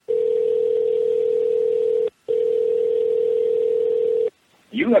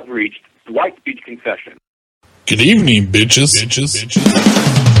You have reached Dwight Beach Concession. Good evening, bitches. Hey,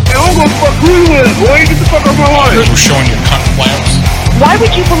 I'm gonna fuck who you is, boy. Get the fuck out of my life. We're showing your cunt flaps. Why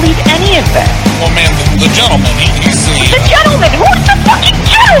would you believe any of this? Well, man, the gentleman, he's the... The gentleman? Who's the fucking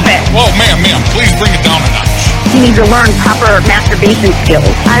gentleman? Whoa, ma'am, please bring it down a notch. You need to learn proper masturbation skills.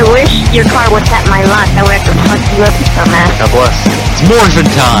 I wish your car was at my lot. I would have to fuck you up, dumbass. God bless. It's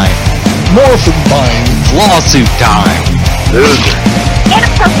morphin' time. Morphin' time. Lawsuit time.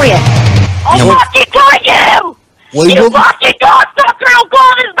 Inappropriate. I'll fucking kill you! You fucking cocksucker! I'll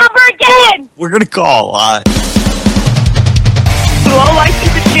call this number again! We're gonna call a lot. Low life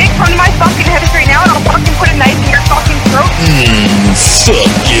piece of shit, come to my fucking head right now and I'll fucking put a knife in your fucking throat.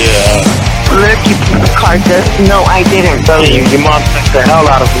 Fuck yeah. Look, you piece of carcass. No, I didn't. Your mom took the hell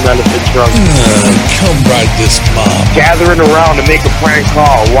out of him out of the drunk. Come ride this mom. Gathering around to make a prank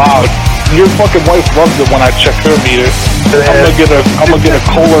call. Wow. Your fucking wife loves it when I check her meter. I'm gonna get a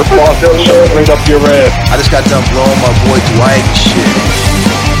Kohler faucet and shove it right up your ass. I just got done blowing my boy Dwight and shit.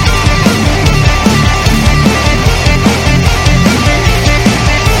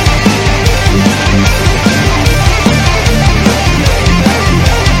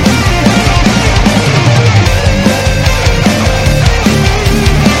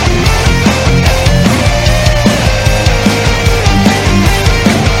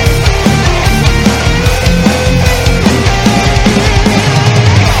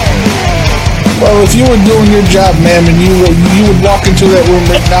 Well, if you were doing your job, ma'am, and you would walk into that room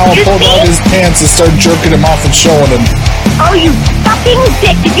right now and pull down his pants and start jerking him off and showing him. Oh, you fucking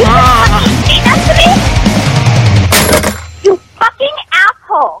dick! Did you say that to me? You fucking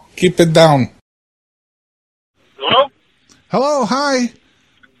asshole! Keep it down. Hello? Hello, hi.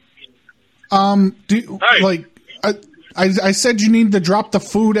 Hi. I said you need to drop the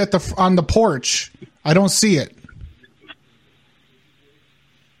food on the porch. I don't see it.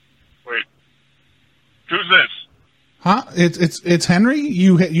 Wait. Who's this? Huh? It's Henry.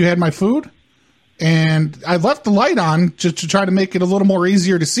 You had my food, and I left the light on just to try to make it a little more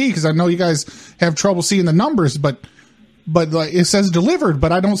easier to see because I know you guys have trouble seeing the numbers. But like it says delivered,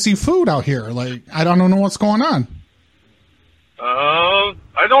 but I don't see food out here. Like I don't know what's going on. I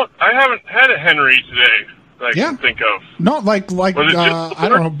haven't had a Henry today that I can think of. No, like I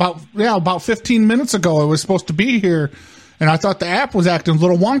don't know about 15 minutes ago it was supposed to be here, and I thought the app was acting a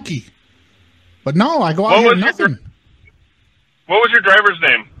little wonky. But no, I go out here nothing. What was your driver's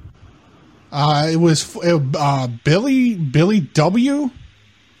name? It was Billy W.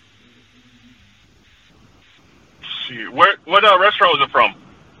 Let's see, what restaurant was it from?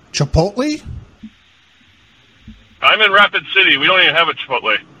 Chipotle? I'm in Rapid City. We don't even have a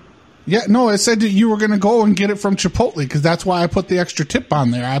Chipotle. Yeah, no, it said that you were going to go and get it from Chipotle because that's why I put the extra tip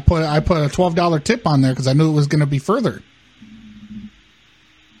on there. I put a $12 tip on there because I knew it was going to be further.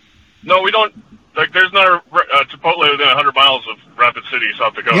 No, we don't. Like, there's not a Chipotle within 100 miles of Rapid City,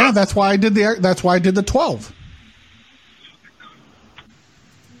 South Dakota. Yeah, that's why I did the 12.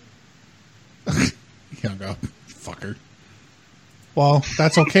 Yeah, go fucker. Well,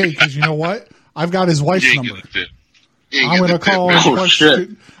 that's okay because you know what? I've got his wife's number. I'm going to call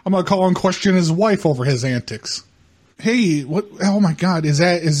and question his wife over his antics. Hey, what? Oh my God, is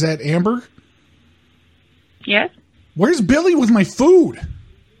that Amber? Yes. Where's Billy with my food?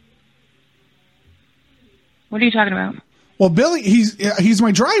 What are you talking about? Well, Billy, he's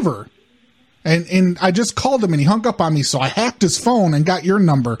my driver, and I just called him and he hung up on me, so I hacked his phone and got your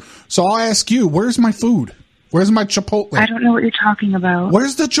number. So I'll ask you, where's my food? Where's my Chipotle? I don't know what you're talking about.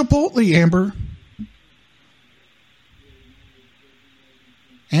 Where's the Chipotle, Amber?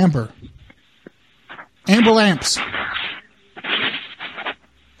 Amber Lamps.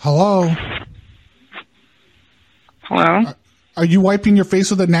 Hello? Hello? Are you wiping your face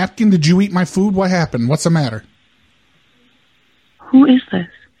with a napkin? Did you eat my food? What happened? What's the matter? Who is this?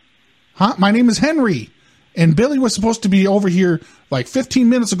 Huh? My name is Henry. And Billy was supposed to be over here like 15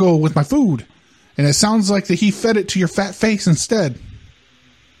 minutes ago with my food. And it sounds like that he fed it to your fat face instead.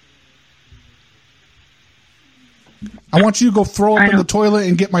 I want you to go throw up in the toilet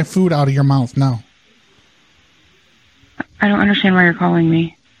and get my food out of your mouth now. I don't understand why you're calling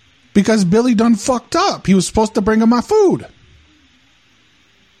me. Because Billy done fucked up. He was supposed to bring him my food.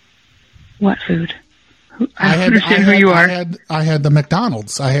 What food? I don't understand who you are. I had the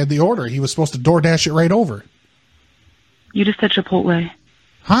McDonald's. I had the order. He was supposed to DoorDash it right over. You just said Chipotle.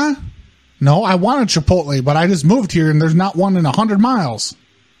 Huh? No, I wanted Chipotle, but I just moved here and there's not one in 100 miles.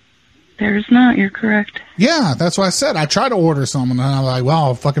 There's not. You're correct. Yeah, that's what I said. I tried to order something and I'm like,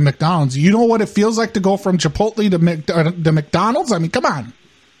 well, fucking McDonald's. You know what it feels like to go from Chipotle to McDonald's? I mean, come on.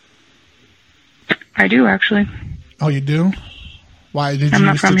 I do, actually. Oh, you do? Why did I'm you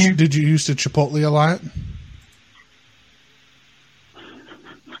not from here. did you used to Chipotle a lot?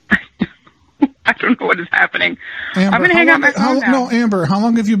 I don't know what is happening. Amber, I'm gonna hang out my phone now. No, Amber, how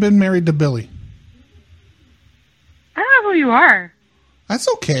long have you been married to Billy? I don't know who you are. That's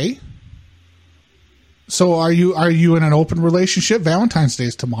okay. So are you in an open relationship? Valentine's Day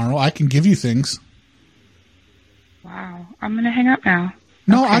is tomorrow. I can give you things. Wow. I'm gonna hang up now.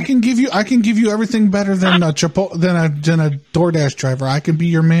 No, Okay. I can give you everything better than a than a DoorDash driver. I can be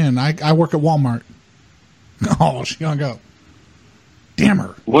your man. I work at Walmart. Oh, she hung up. Damn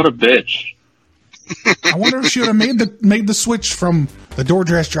her. What a bitch. I wonder if she would have made the switch from the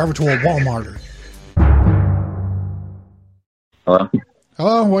DoorDash driver to a Walmarter. Hello?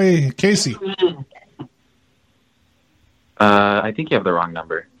 Oh, wait, Casey. I think you have the wrong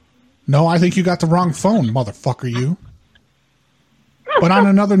number. No, I think you got the wrong phone, motherfucker, you. But on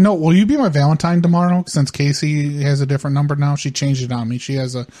another note, will you be my Valentine tomorrow? Since Casey has a different number now, she changed it on me. She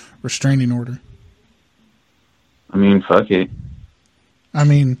has a restraining order. I mean, fuck it. I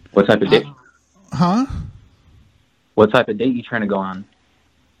mean... What type of date? Huh? What type of date you trying to go on?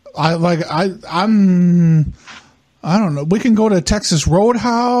 I don't know. We can go to Texas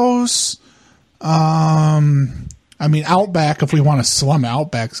Roadhouse. I mean, Outback, if we want to slum.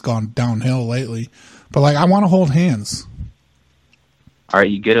 Outback's gone downhill lately. But, I want to hold hands. Are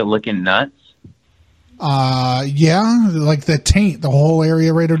you good at looking nuts? Yeah, like the taint, the whole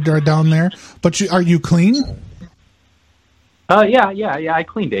area right down there. But are you clean? Yeah, I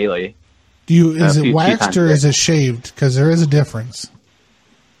clean daily. Is it few waxed times or a day. is it shaved? Because there is a difference.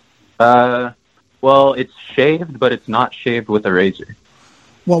 Well, it's shaved, but it's not shaved with a razor.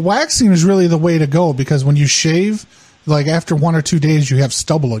 Well, waxing is really the way to go because when you shave, after 1 or 2 days, you have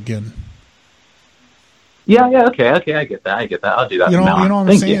stubble again. Yeah, okay, I get that. I'll do that. You know what I'm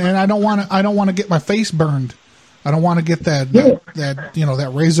Thank saying? you. And I don't want to get my face burned. I don't want to get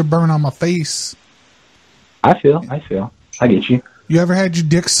that razor burn on my face. I feel. I get you. You ever had your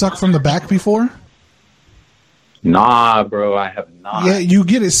dick sucked from the back before? Nah, bro, I have not. Yeah, you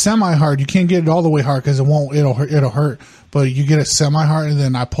get it semi-hard. You can't get it all the way hard because it won't. It'll hurt. But you get it semi-hard, and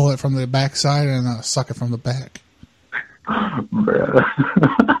then I pull it from the back side and I suck it from the back. Bro.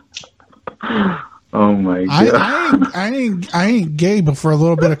 Oh my god. I ain't gay, but for a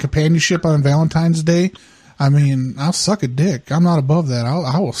little bit of companionship on Valentine's Day, I mean, I'll suck a dick. I'm not above that.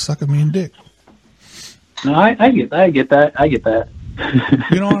 I will suck a mean dick. No, I get that.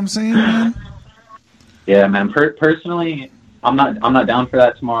 You know what I'm saying, man? Yeah, man. Personally, I'm not down for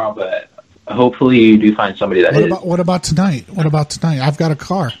that tomorrow, but hopefully you do find somebody that is. What about tonight? I've got a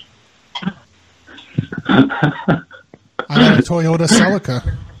car. I got a Toyota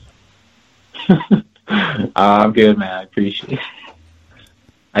Celica. I'm good, man. I appreciate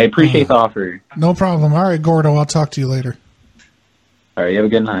the offer. No problem. All right, Gordo, I'll talk to you later. All right, you have a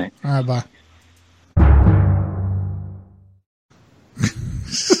good night. All right, bye.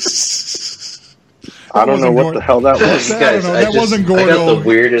 I don't know what the hell that was. That wasn't Gordo. I got the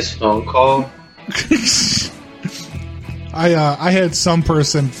weirdest phone call. I had some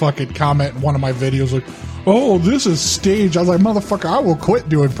person fucking comment in one of my videos like, "Oh, this is staged." I was like, "Motherfucker, I will quit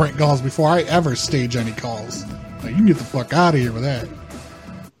doing prank calls before I ever stage any calls. You can get the fuck out of here with that."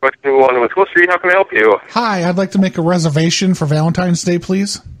 Question 1 with School Street, how can I help you? Hi, I'd like to make a reservation for Valentine's Day,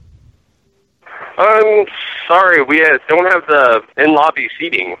 please. I'm sorry, we don't have the in-lobby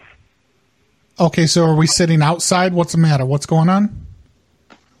seating. Okay, so are we sitting outside? What's the matter? What's going on?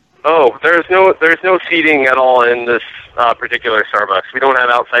 Oh, there's no seating at all in this particular Starbucks. We don't have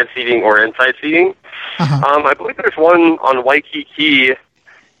outside seating or inside seating. Uh-huh. I believe there's one on Waikiki.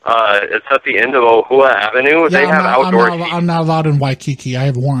 It's at the end of Ohua Avenue. They have outdoor seating. I'm not allowed in Waikiki. I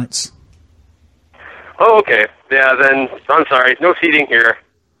have warrants. Oh, okay. Yeah, then I'm sorry. No seating here.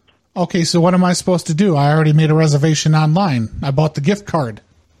 Okay, so what am I supposed to do? I already made a reservation online. I bought the gift card.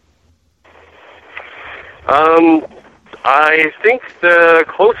 I think the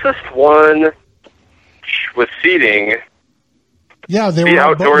closest one with seating. Yeah, they were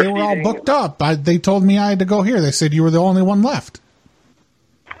all booked up. They told me I had to go here. They said you were the only one left.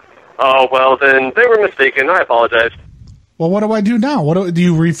 Oh, well, then they were mistaken. I apologize. Well, what do I do now? Do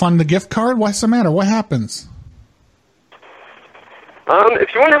you refund the gift card? What's the matter? What happens?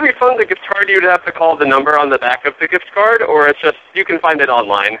 If you want to refund the gift card, you'd have to call the number on the back of the gift card, or it's just, you can find it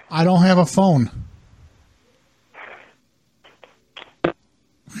online. I don't have a phone.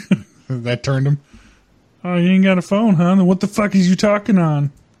 That turned him. Oh, you ain't got a phone, huh? Then what the fuck is you talking on?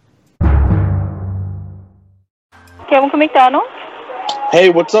 Kevin from McDonald's. Hey,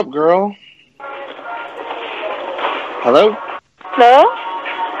 what's up, girl? Hello? Hello?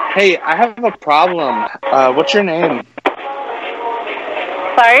 Hey, I have a problem. What's your name?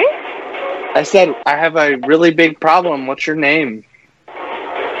 Sorry? I said, I have a really big problem. What's your name?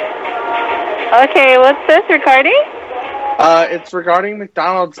 Okay, what's this regarding? It's regarding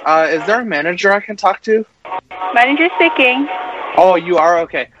McDonald's. Is there a manager I can talk to? Manager speaking. Oh, you are?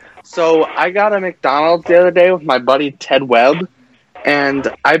 Okay. So I got a McDonald's the other day with my buddy Ted Webb,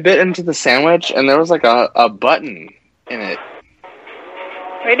 and I bit into the sandwich, and there was like a button in it.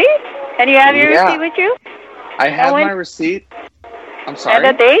 Really? And you have your Yeah. receipt with you? I have when- my receipt. I'm sorry. And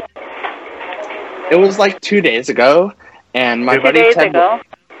the date? It was like 2 days ago, and my 2 buddy days Ted. ago.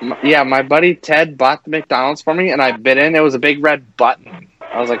 Yeah, my buddy Ted bought the McDonald's for me, and I bit in. It was a big red button.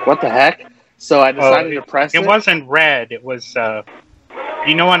 I was like, "What the heck?" So I decided to press it. It wasn't red. It was,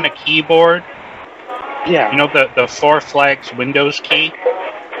 you know, on the keyboard. Yeah. You know the Four Flags Windows key.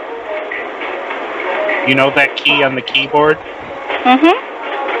 You know that key on the keyboard?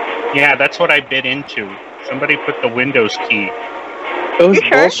 Mm-hmm. Yeah, that's what I bit into. Somebody put the Windows key. It was You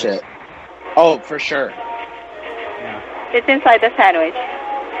sure? bullshit. Oh, for sure. It's inside the sandwich.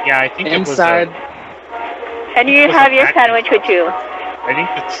 Yeah, I think Inside. And you It was have a your Mac. sandwich with you. I think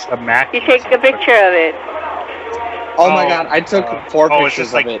it's a Mac. You take a picture of it. Oh my god, I took 4 it's pictures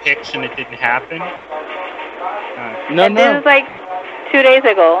just like of it. pics and it didn't happen? No, And this no. is like 2 days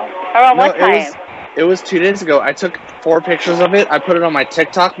ago. Around No, what time? it was 2 days ago. I took 4 pictures of it. I put it on my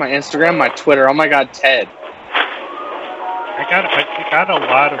TikTok, my Instagram, my Twitter. Oh my god, Ted. I got a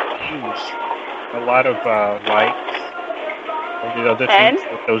lot of views, a lot of likes, all the other And? things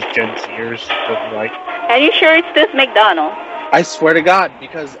that those Gen Zers would like. Are you sure it's this McDonald's? I swear to God,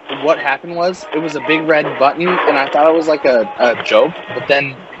 because what happened was it was a big red button, and I thought it was like a joke. But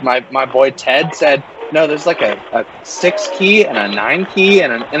then my boy Ted said, "No, there's like a 6 key and a 9 key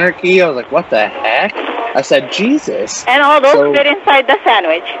and an inner key." I was like, "What the heck?" I said, "Jesus!" And all those So- fit inside the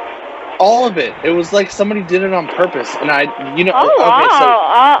sandwich. All of it. It was like somebody did it on purpose, and I. Oh, Okay, so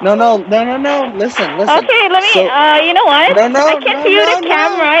wow. no. Listen. Okay, let me, So- you know what? No, I can see you the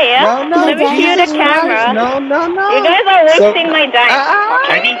camera, yeah? No, Let me see you the camera. No. You guys are So- wasting my time.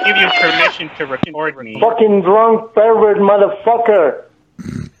 I didn't give you permission to record me. Fucking drunk pervert motherfucker.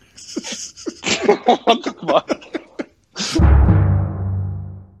 What the fuck?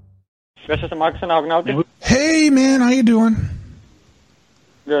 Mr. Markson, how can I help you? Hey, man, how you doing?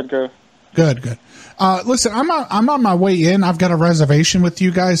 Good. Good. Listen, I'm on my way in. I've got a reservation with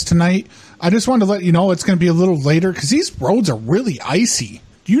you guys tonight. I just wanted to let you know it's going to be a little later because these roads are really icy.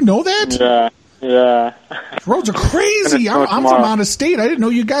 Do you know that? Yeah. The roads are crazy. Gonna I'm snow from tomorrow. out of state. I didn't know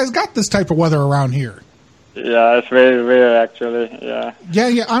you guys got this type of weather around here. Yeah, it's very weird, actually. Yeah.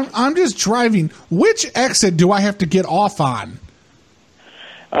 Yeah. I'm just driving. Which exit do I have to get off on?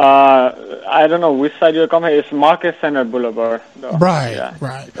 I don't know which side you're coming. It's Market Center Boulevard, though. Right, Yeah.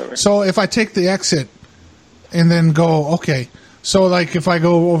 right. So if I take the exit and then go, okay. So like if I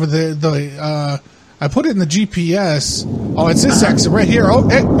go over I put it in the GPS. Oh, it's this exit right here. Oh,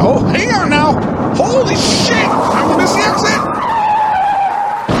 hang on now. Holy shit! I'm gonna miss the exit.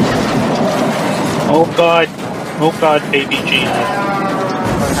 Oh God, baby Jesus.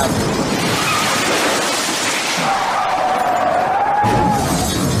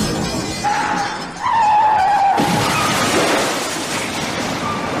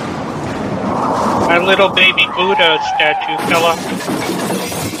 My little baby Buddha statue fell off.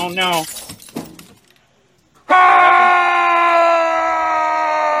 Oh no.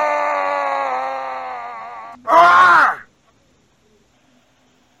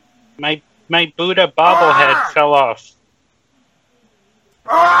 My Buddha bobblehead fell off.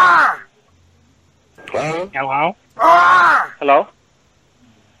 Hello? Hello?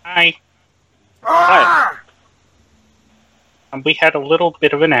 Hi. Hi. We had a little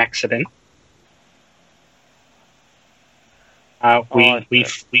bit of an accident. We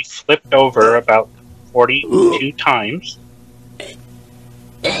flipped over about 42 times.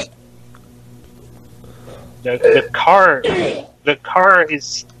 The car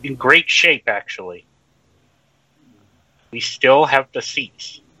is in great shape, actually. We still have the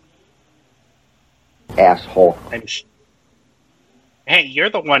seats. Asshole. Hey, you're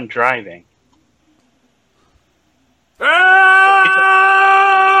the one driving.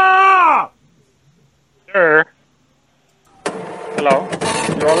 Sir. Hello?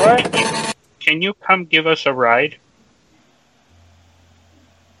 You alright? Can you come give us a ride?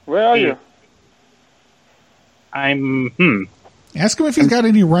 Where are you? Ask him if he's got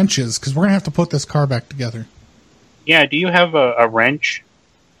any wrenches because we're gonna have to put this car back together. Yeah, do you have a wrench?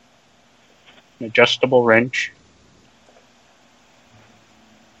 An adjustable wrench?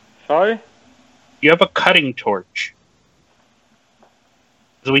 Sorry? You have a cutting torch.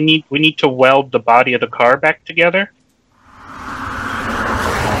 'Cause we need to weld the body of the car back together.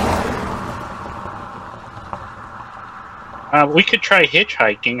 We could try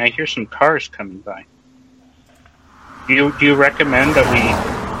hitchhiking. I hear some cars coming by. Do you recommend that we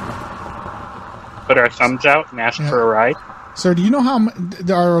put our thumbs out and ask for a ride? Sir, do you know how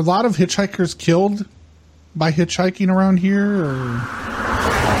there are a lot of hitchhikers killed by hitchhiking around here? Or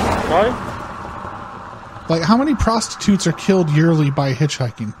Sorry? Like, how many prostitutes are killed yearly by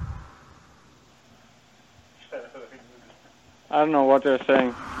hitchhiking? I don't know what they're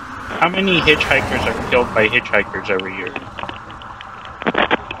saying. How many hitchhikers are killed by hitchhikers every year?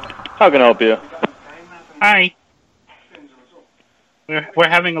 How can I help you? Hi. We're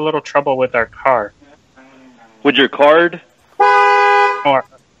having a little trouble with our car. With your card? Or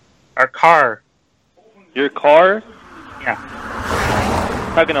our car. Your car? Yeah.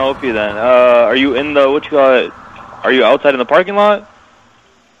 How can I help you then? Are you in the are you outside in the parking lot?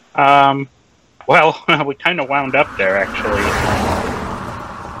 Well, we kind of wound up there actually.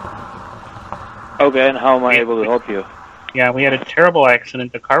 Okay, and how am I able to help you? Yeah, we had a terrible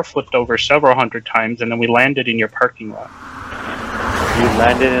accident. The car flipped over several hundred times, and then we landed in your parking lot. You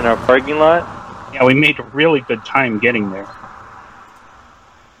landed in our parking lot? Yeah, we made a really good time getting there.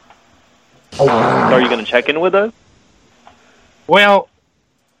 So are you going to check in with us? Well,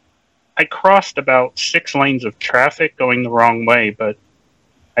 I crossed about 6 lanes of traffic going the wrong way, but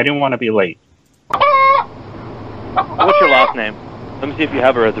I didn't want to be late. What's your last name? Let me see if you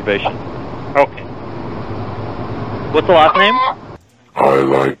have a reservation. Okay. What's the last name? I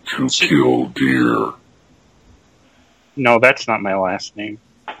like to kill deer. No, that's not my last name.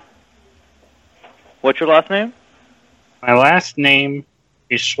 What's your last name? My last name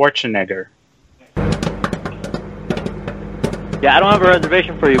is Schwarzenegger. Yeah, I don't have a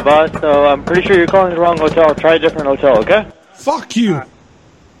reservation for you, boss, so I'm pretty sure you're calling the wrong hotel. Try a different hotel, okay? Fuck you!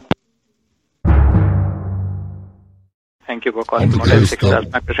 Thank you for calling Motel 6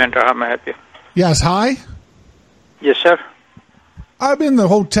 Mac Center. How may I help you? Yes, hi? Yes, sir. I'm in the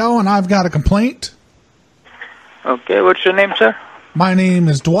hotel and I've got a complaint. Okay, what's your name, sir? My name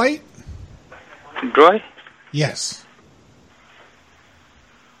is Dwight. Dwight? Yes.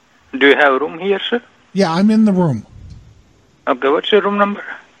 Do you have a room here, sir? Yeah, I'm in the room. Okay, what's your room number?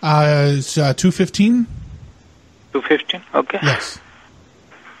 It's 215. 215, okay. Yes.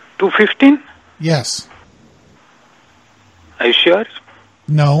 215? Yes. Are you sure?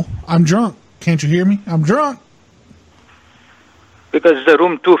 No, I'm drunk. Can't you hear me? I'm drunk. Because the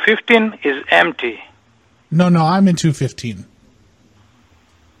room 215 is empty. No, I'm in 215.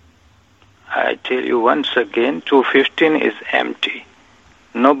 I tell you once again, 215 is empty.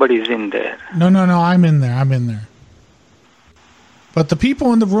 Nobody's in there. No, I'm in there. But the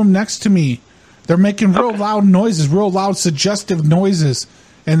people in the room next to me, they're making real loud noises, real loud suggestive noises.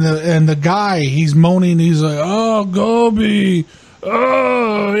 And the guy, he's moaning, he's like, "Oh, Gobi.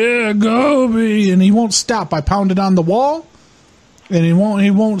 Oh, yeah, Gobi." And he won't stop. I pounded on the wall, and he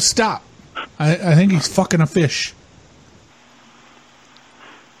won't stop. I think he's fucking a fish.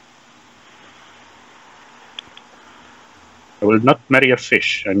 I will not marry a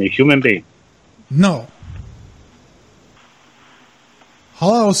fish. I'm a human being. No.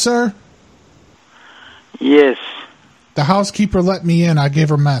 Hello, sir? Yes. The housekeeper let me in. I gave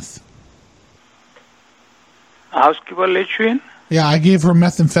her meth. Housekeeper let you in? Yeah, I gave her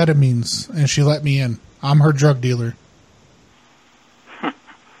methamphetamines, and she let me in. I'm her drug dealer.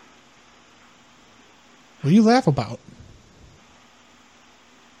 What do you laugh about?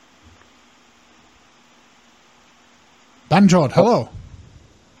 Banjod, hello.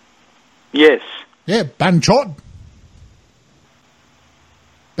 Yes. Yeah, Banjod.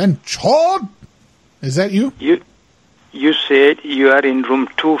 Banjod? Is that you? You said you are in room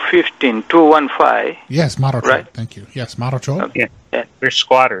 215, 215. Yes, Marochod. Right. Thank you. Yes, Marochod. Okay. Yeah, we're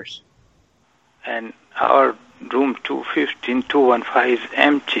squatters. And our room 215, 215 is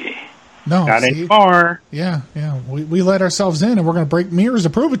empty. No, Not anymore. Yeah. We let ourselves in, and we're going to break mirrors to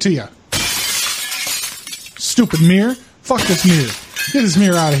prove it to you. Stupid mirror. Fuck this mirror. Get this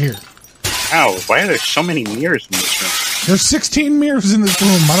mirror out of here. Ow, why are there so many mirrors in this room? There's 16 mirrors in this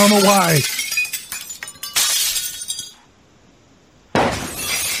room. I don't know why.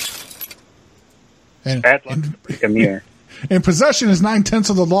 Bad luck to break a mirror. And possession is 9/10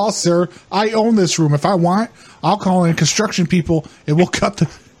 of the law, sir. I own this room. If I want, I'll call in construction people, and we'll cut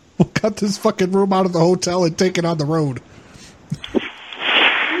this fucking room out of the hotel and take it on the road.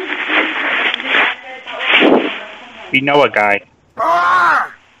 We know a guy.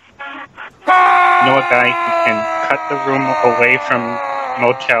 You know a guy who can cut the room away from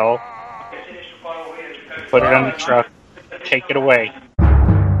motel, put it on the truck, take it away.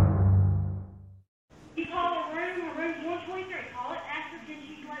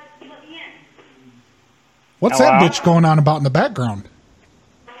 What's Hello? that bitch going on about in the background?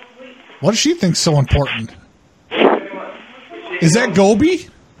 What does she think so important? Is that Gobi?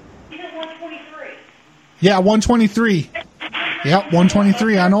 Yeah, 123. Yep,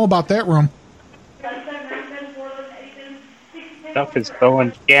 123. I know about that room. Stuff is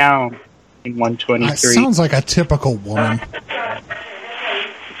going down in 123. That sounds like a typical woman.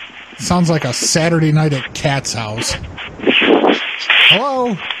 Sounds like a Saturday night at Cat's house.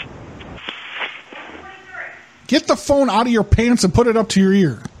 Hello? Get the phone out of your pants and put it up to your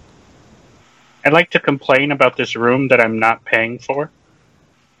ear. I'd like to complain about this room that I'm not paying for.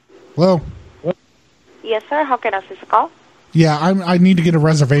 Hello? Yes, sir. How can I assist the call? Yeah, I need to get a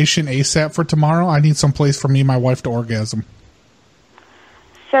reservation ASAP for tomorrow. I need some place for me and my wife to orgasm.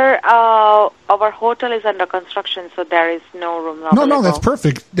 Sir, our hotel is under construction, so there is no room available. No, that's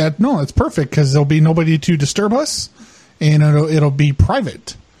perfect. That's perfect because there'll be nobody to disturb us, and it'll be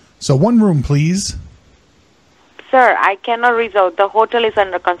private. So 1 room, please. Sir, I cannot reserve. The hotel is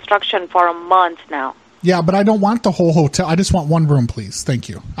under construction for a month now. Yeah, but I don't want the whole hotel. I just want 1 room, please. Thank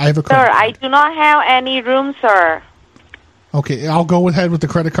you. I have a credit Sir, card. I do not have any room, sir. Okay, I'll go ahead with the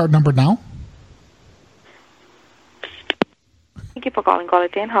credit card number now. Thank you for calling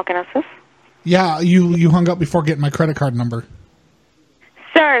Quality Inn. How can I assist? Yeah, you hung up before getting my credit card number.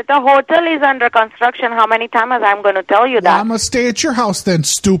 Sir, the hotel is under construction. How many times I'm going to tell you Well, that? I'm going to stay at your house then,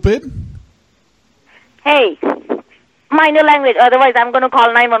 stupid. Hey, mind your language. Otherwise, I'm going to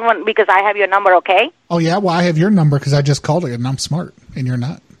call 911 because I have your number, okay? Oh, yeah? Well, I have your number because I just called it, and I'm smart, and you're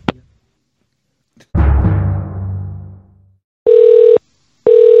not.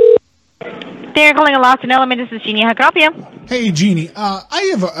 They're calling a Lawson Element. This is Jeannie. How can I help you? Hey, Jeannie,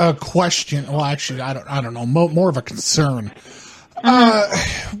 I have a question. Well, actually, I don't know. More of a concern.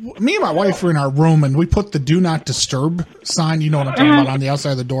 Me and my wife were in our room, and we put the Do Not Disturb sign, you know what I'm talking about, on the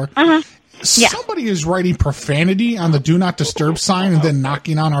outside of the door. Yeah. Somebody is writing profanity on the Do Not Disturb sign and then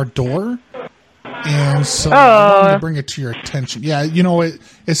knocking on our door. And so I wanted to bring it to your attention. Yeah, you know, it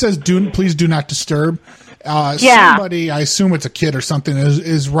says, please do not disturb. Somebody, I assume it's a kid or something,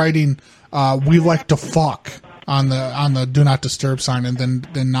 is writing, we like to fuck on the Do Not Disturb sign and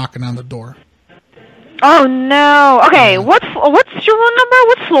then knocking on the door. Oh no. Okay, what's your room number?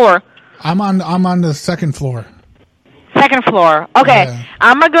 What floor? I'm on the 2nd floor. 2nd floor. Okay. Yeah.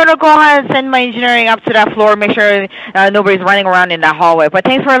 I'm gonna go ahead and send my engineering up to that floor, make sure nobody's running around in that hallway. But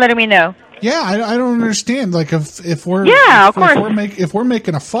thanks for letting me know. Yeah, I don't understand. Like if we're if we're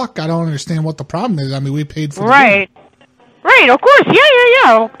making a fuck, I don't understand what the problem is. I mean, we paid for the Right, of course.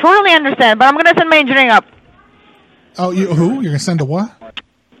 Yeah. Totally understand. But I'm gonna send my engineering up. Oh, who? You're gonna send a what?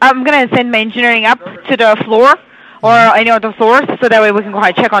 I'm gonna send my engineering up to the floor or any of the floors, so that way we can go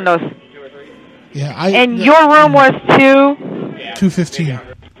ahead and check on those. Yeah, your room was 215.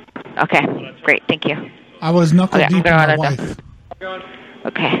 Okay, great. Thank you. I was knuckle deep in my wife.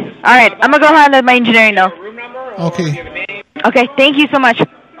 Okay. All right. I'm gonna go ahead and let my engineering know. Okay. Okay. Thank you so much.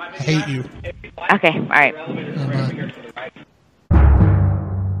 I hate you. Okay. All right. Bye-bye.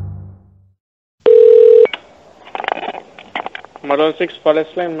 Model 6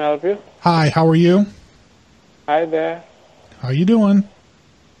 Palestine, may I help you? Hi, how are you? Hi there. How you doing?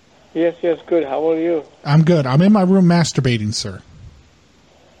 Yes, good. How are you? I'm good. I'm in my room masturbating, sir.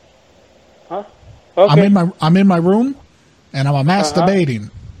 Huh? Okay. I'm in my room, and I'm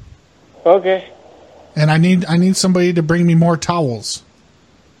masturbating. Okay. And I need somebody to bring me more towels.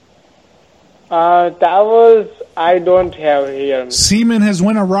 Towels I don't have here. Semen has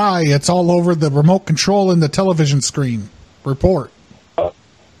went awry. It's all over the remote control and the television screen. Report.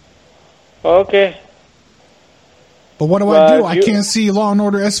 Okay. But what do I do? I can't see Law and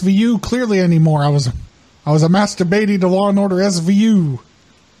Order SVU clearly anymore. I was masturbating to Law and Order SVU.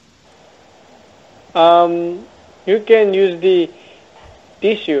 You can use the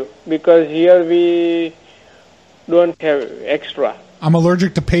tissue because here we don't have extra. I'm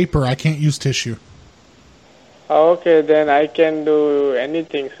allergic to paper. I can't use tissue. Okay, then I can do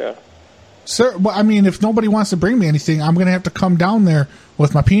anything, sir. Sir, well, I mean, if nobody wants to bring me anything, I'm going to have to come down there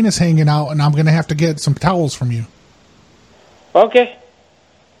with my penis hanging out, and I'm going to have to get some towels from you. Okay.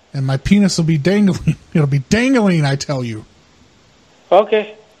 And my penis will be dangling. It'll be dangling, I tell you.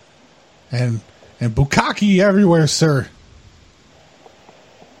 Okay. And bukkake everywhere, sir.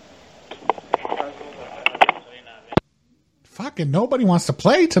 Fucking nobody wants to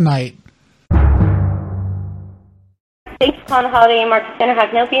play tonight. Thanks for calling Holiday Inn Market Center. How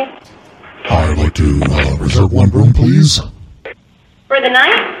can I help you? I'd like to reserve 1 room, please. For the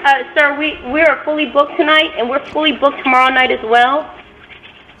night? Sir, we are fully booked tonight, and we're fully booked tomorrow night as well.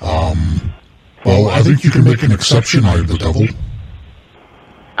 Well, I think you can make an exception. I am the devil.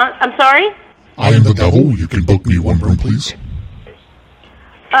 I'm sorry? I am the devil. You can book me one room, please.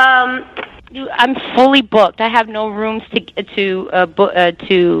 I'm fully booked. I have no rooms to book.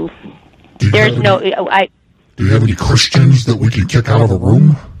 There's no. Do you have any Christians that we can kick out of a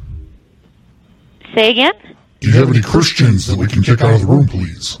room? Say again? Do you have any Christians that we can kick out of the room,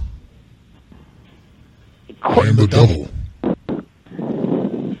 please? I am the devil.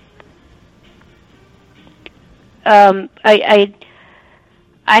 I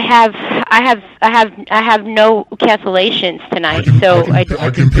have no cancellations tonight. I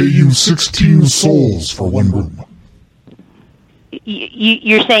can pay you 16 souls for one room.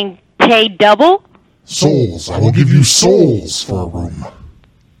 You're saying pay double? Souls. I will give you souls for a room.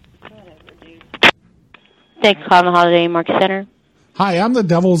 Thanks for calling the Holiday Inn Market Center. Hi, I'm the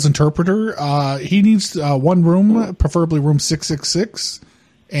devil's interpreter. He needs one room, preferably room 666,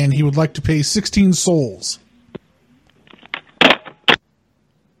 and he would like to pay 16 souls.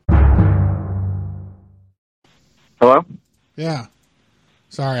 Hello? Yeah.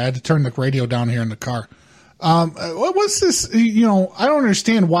 Sorry, I had to turn the radio down here in the car. What's this? You know, I don't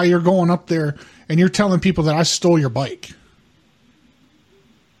understand why you're going up there and you're telling people that I stole your bike.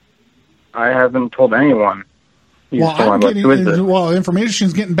 I haven't told anyone. Well,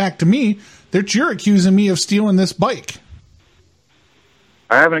 information's getting back to me that you're accusing me of stealing this bike.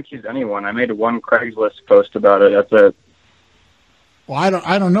 I haven't accused anyone. I made one Craigslist post about it. That's it. Well,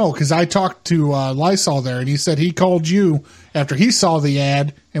 I don't know, because I talked to Lysol there, and he said he called you after he saw the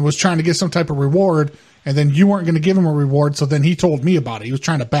ad and was trying to get some type of reward, and then you weren't going to give him a reward, so then he told me about it. He was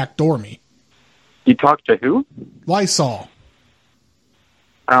trying to backdoor me. You talked to who? Lysol.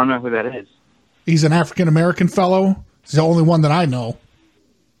 I don't know who that is. He's an African-American fellow. He's the only one that I know.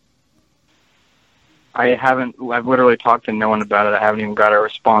 I've literally talked to no one about it. I haven't even got a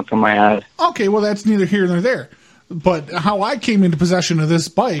response on my ad. Okay, well, that's neither here nor there. But how I came into possession of this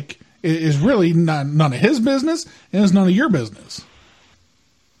bike is really none of his business, and it's none of your business.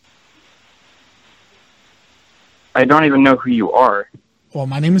 I don't even know who you are. Well,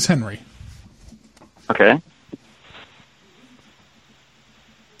 my name is Henry. Okay.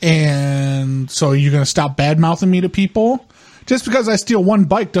 And so you're going to stop bad-mouthing me to people? Just because I steal one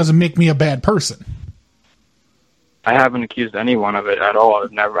bike doesn't make me a bad person. I haven't accused anyone of it at all.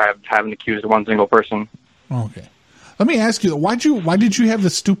 I haven't accused one single person. Okay. Let me ask you, why did you have the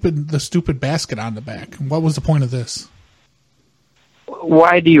stupid basket on the back? What was the point of this?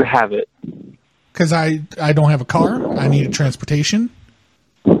 Why do you have it? Because I don't have a car. I need transportation.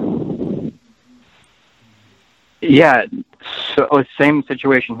 Yeah, so same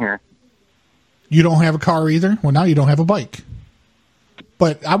situation here. You don't have a car either? Well, now you don't have a bike.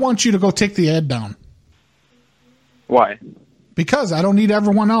 But I want you to go take the ad down. Why? Because I don't need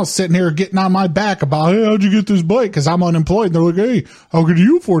everyone else sitting here getting on my back about, hey, how'd you get this bike? Because I'm unemployed. And they're like, hey, how could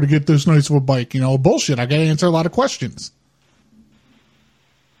you afford to get this nice of a bike? You know, bullshit. I got to answer a lot of questions.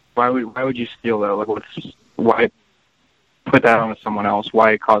 Why would you steal that? Like, why put that on someone else?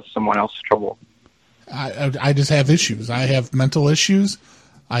 Why cause someone else trouble? I just have issues. I have mental issues.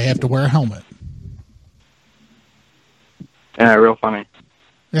 I have to wear a helmet. Yeah, real funny.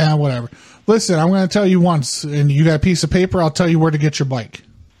 Yeah, whatever. Listen, I'm going to tell you once, and you got a piece of paper, I'll tell you where to get your bike.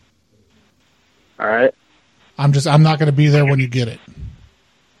 All right. I'm not going to be there when you get it.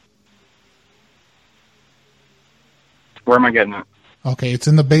 Where am I getting it? Okay, it's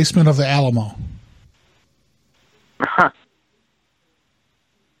in the basement of the Alamo.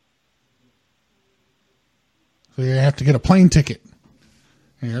 So you're going to have to get a plane ticket.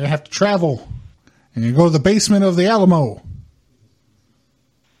 And you're going to have to travel. And you go to the basement of the Alamo.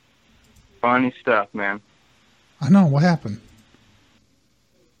 Funny stuff, man. I know. What happened?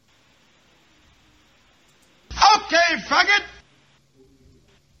 Okay, faggot!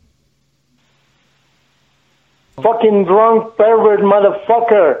 Fucking drunk pervert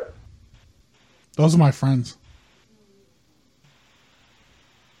motherfucker! Those are my friends.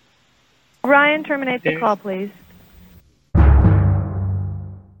 Ryan, terminate the call, please.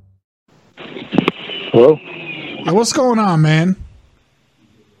 Hello? Yeah, what's going on, man?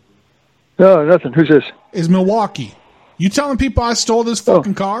 No, nothing. Who's this? It's Milwaukee. You telling people I stole this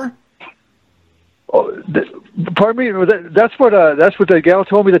fucking car? Oh, pardon me. That's what the gal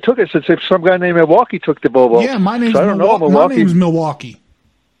told me that took it. Said some guy named Milwaukee took the Volvo. Yeah, my name's Milwaukee. My name's Milwaukee.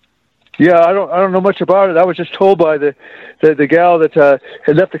 Yeah, I don't know much about it. I was just told by the gal that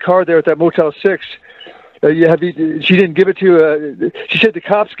had left the car there at that Motel 6. She didn't give it to. She said the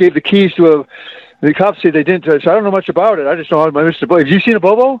cops gave the keys to the cops said they didn't. So I don't know much about it. I just know how my Mr. Volvo. Have you seen a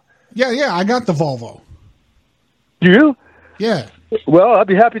Volvo? Yeah, I got the Volvo. Do you? Yeah. Well, I'd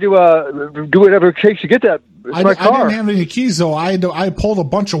be happy to do whatever it takes to get that It's I my car. didn't have any keys though. I pulled a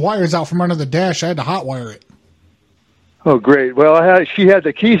bunch of wires out from under the dash. I had to hotwire it. Oh, great. Well, she had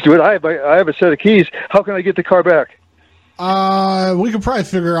the keys to it. I have a set of keys. How can I get the car back? We could probably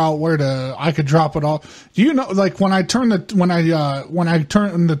figure out where I could drop it off. Do you know, like when I turn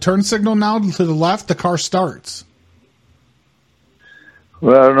the turn signal now to the left, the car starts.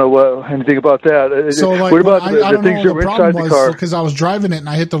 Well, I don't know anything about that. So, like, what about I the don't things know that what were the inside problem the was car? because I was driving it and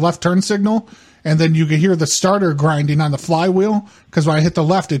I hit the left turn signal, and then you could hear the starter grinding on the flywheel because when I hit the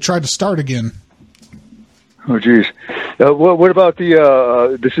left, it tried to start again. Oh, geez. What about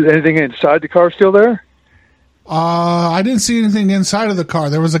this is anything inside the car still there? I didn't see anything inside of the car.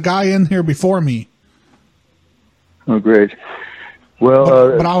 There was a guy in here before me. Oh, great.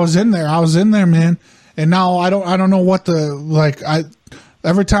 Well, but I was in there. I was in there, man. And now I don't know what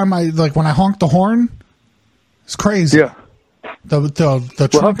every time when I honk the horn, it's crazy. Yeah. The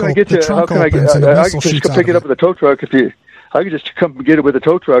trunk how can I get the trunk how can opens and the I missile can just shoots come out pick of it up with a tow truck I could just come get it with a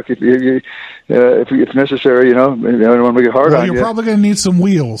tow truck if necessary. You know, I don't want to make it hard on you. You're probably going to need some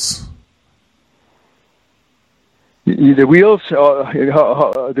wheels. The wheels,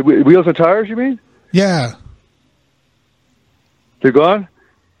 the wheels and tires. You mean? Yeah. They're gone?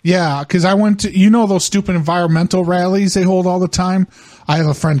 Yeah, because I went to, those stupid environmental rallies they hold all the time? I have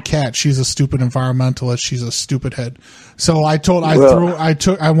a friend, Kat. She's a stupid environmentalist. She's a stupid head. So I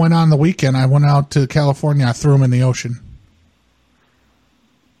went on the weekend. I went out to California. I threw them in the ocean.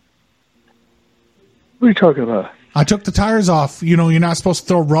 What are you talking about? I took the tires off. You're not supposed to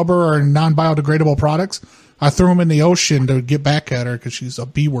throw rubber or non-biodegradable products. I threw them in the ocean to get back at her because she's a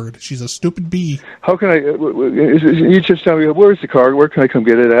B word. She's a stupid bee. How can I? You just tell me, where's the car? Where can I come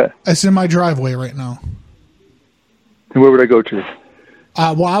get it at? It's in my driveway right now. And where would I go to?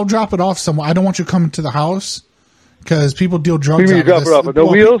 Well, I'll drop it off somewhere. I don't want you coming to the house because people deal drugs. You mean you drop it off with no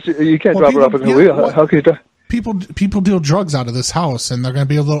wheels? You can't drop it off with no wheels. How can you? People deal drugs out of this house, and they're going to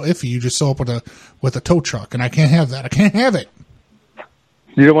be a little iffy. You just show up with a tow truck, and I can't have that. I can't have it.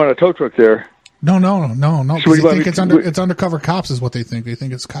 You don't want a tow truck there. No. So They think it's undercover cops is what they think. They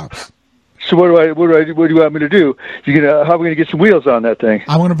think it's cops. So what do you want me to do? How are we going to get some wheels on that thing?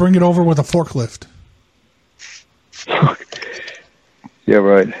 I'm going to bring it over with a forklift. Yeah,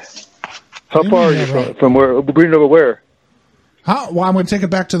 right. How far are you from where? Bring it over where? Well, I'm going to take it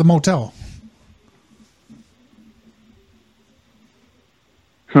back to the motel.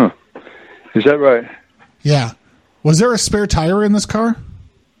 Huh. Is that right? Yeah. Was there a spare tire in this car?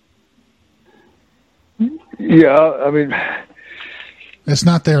 Yeah, I mean... It's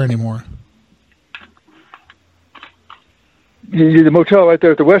not there anymore. The motel right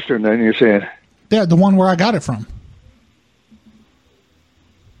there at the Western, then, you're saying? Yeah, the one where I got it from.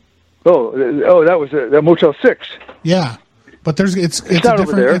 Oh, that was that Motel 6. Yeah, but it's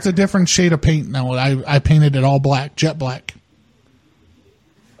a different shade of paint now. I painted it all black, jet black.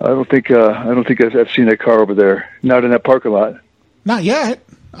 I don't think I've seen that car over there. Not in that parking lot. Not yet.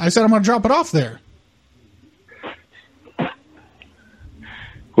 I said I'm going to drop it off there.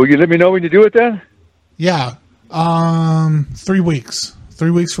 Will you let me know when you do it then? Yeah. 3 weeks.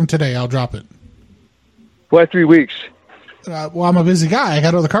 3 weeks from today, I'll drop it. Why 3 weeks? Well, I'm a busy guy. I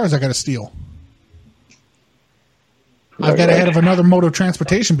got other cars I got to steal. I've got ahead of another mode of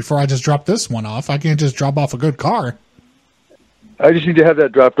transportation before I just drop this one off. I can't just drop off a good car. I just need to have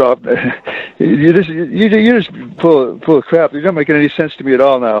that dropped off. You're just full of crap. You're not making any sense to me at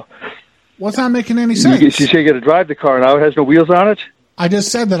all now. What's not making any sense? You say you got to drive the car now. It has no wheels on it? I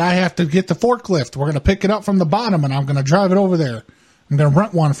just said that I have to get the forklift. We're going to pick it up from the bottom, and I'm going to drive it over there. I'm going to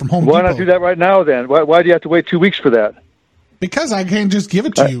rent one from Home Depot. Why not do that right now, then? Why do you have to wait 2 weeks for that? Because I can't just give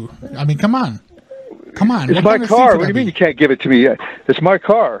it to you. I mean, come on. It's my car. What do you mean you can't give it to me? It's my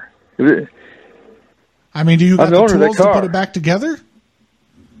car. I mean, do you got the tools to put it back together?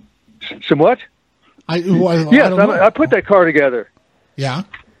 Some what? Yes, I put that car together. Yeah?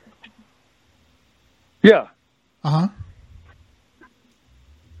 Yeah. Uh-huh.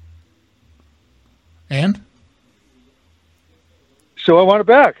 And? So I want it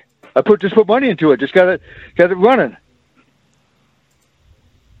back. I just put money into it. Just got it running.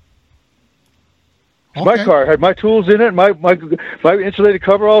 Okay. My car had my tools in it. My insulated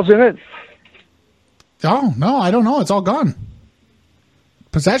coveralls in it. Oh no, I don't know. It's all gone.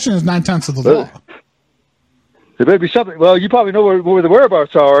 Possession is 9/10 of the law. There may be something. Well, you probably know where the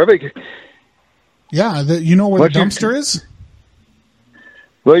whereabouts are. Yeah, you know where the dumpster is.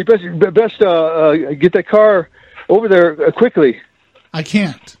 Well, you best get that car over there quickly. I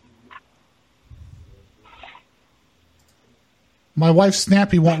can't. My wife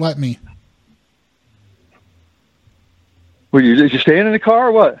Snappy won't let me. Were you staying in the car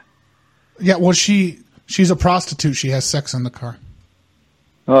or what? Yeah, well, she She's a prostitute. She has sex in the car.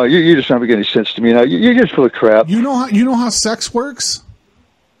 Oh, you just don't make any sense to me now. You're just full of crap. You know how sex works?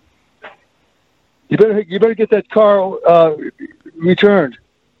 You better get that car returned.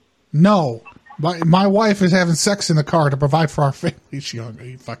 No. My wife is having sex in the car to provide for our family.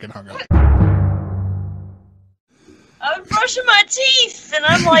 He fucking hung up. I'm brushing my teeth, and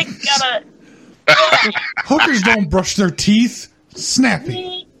I'm like, gotta... Hookers don't brush their teeth.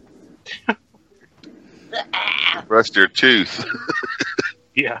 Snappy. Brush your tooth.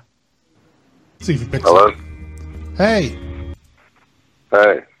 Yeah. Let's see if he picks Hello? up. Hey.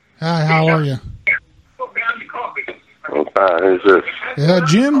 Hey. Hi, how are you? I'm fine. Who's this?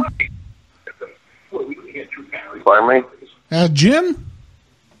 Jim? Pardon me? Jim?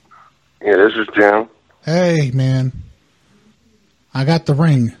 Yeah, this is Jim. Hey, man. I got the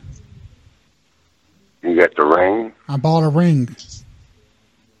ring. You got the ring? I bought a ring.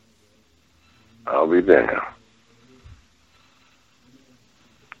 I'll be there.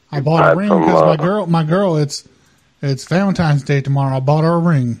 I bought a ring because my girl, it's Valentine's Day tomorrow. I bought her a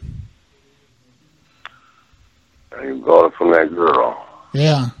ring. You bought it from that girl.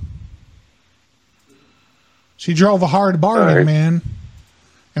 Yeah. She drove a hard bargain, man.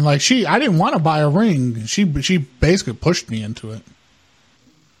 And I didn't want to buy a ring. She basically pushed me into it.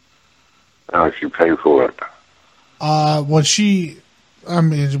 How much you pay for it?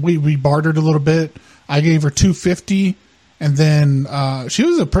 We bartered a little bit. I gave her $250, and then she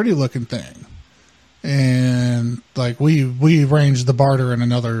was a pretty looking thing. And we arranged the barter in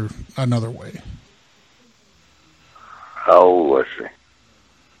another way. How old was she?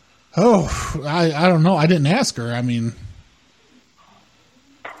 Oh, I don't know. I didn't ask her. I mean,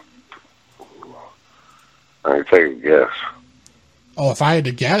 I can take a guess. Oh, if I had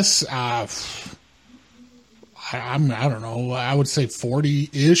to guess, I don't know. I would say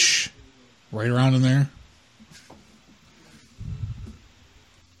 40-ish, right around in there.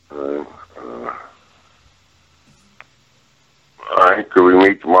 All right, could we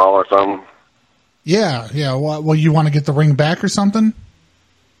meet tomorrow or something? Yeah. Well, you want to get the ring back or something?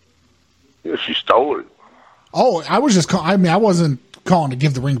 Yeah, she stole it. Oh, I was just I wasn't calling to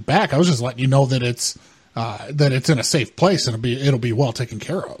give the ring back. I was just letting you know that it's in a safe place and it'll be well taken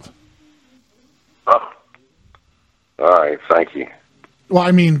care of. Oh. All right, thank you. Well,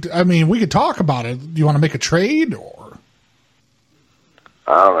 I mean, we could talk about it. Do you want to make a trade or?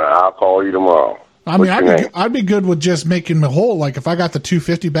 I don't know. I'll call you tomorrow. I mean, I'd be good with just making the whole. Like if I got the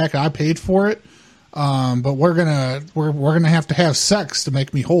 $250 back, I paid for it. But we're gonna have to have sex to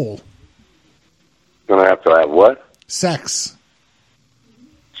make me whole. Gonna have to have what? Sex.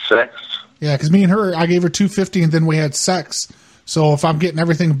 Sex? Yeah, because me and her, I gave her $250 and then we had sex. So if I'm getting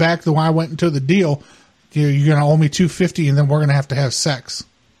everything back the way I went into the deal, you're gonna owe me $250 and then we're gonna have to have sex.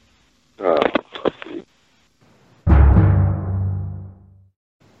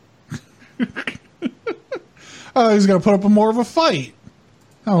 Oh, he's gonna put up more of a fight.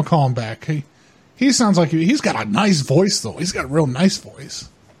 I'll call him back. He sounds like he's got a nice voice though. He's got a real nice voice.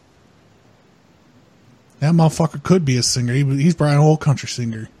 That motherfucker could be a singer. He's probably an old country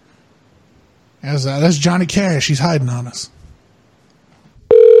singer. That's Johnny Cash. He's hiding on us.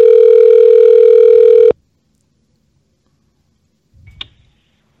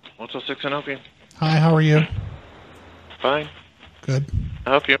 What's 06 and help you? Hi, how are you? Fine. Good.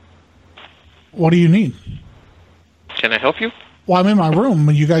 I'll help you. What do you need? Can I help you? Well, I'm in my room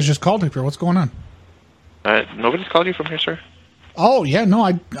and you guys just called up here. What's going on? Nobody's called you from here, sir. Oh, yeah, no,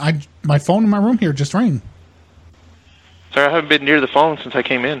 I my phone in my room here just rang. Sir, I haven't been near the phone since I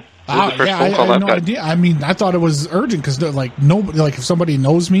came in. This is the first phone call I I've no got. idea. I mean, I thought it was urgent because nobody, if somebody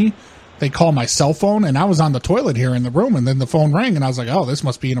knows me, they call my cell phone, and I was on the toilet here in the room, and then the phone rang, and I was like, oh, this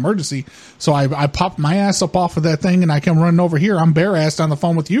must be an emergency. So I popped my ass up off of that thing, and I come running over here. I'm bare-assed on the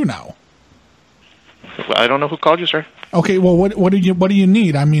phone with you now. I don't know who called you, sir. Okay, well, what do you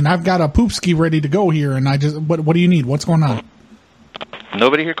need? I mean, I've got a poop ski ready to go here, and what do you need? What's going on?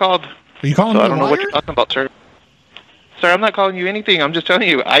 Nobody here called. Are you calling me I a don't know liar? what you're talking about, sir. Sir, I'm not calling you anything. I'm just telling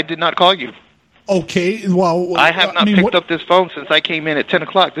you, I did not call you. Okay, well... I have not picked up this phone since I came in at 10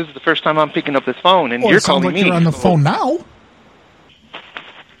 o'clock. This is the first time I'm picking up this phone, and Well, you're it sounds calling like me. you're on the phone now.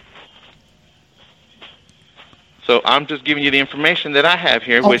 So I'm just giving you the information that I have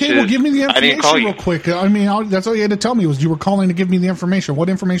here, which Okay, is well, give me the I didn't call information you. real quick. I mean, that's all you had to tell me was you were calling to give me the information. What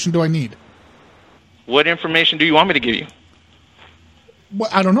information do I need? What information do you want me to give you? Well,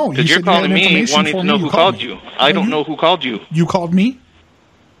 I don't know. Because You you're said you had calling me information wanting for to me. know You who called me. you. I don't know who called you. You called me?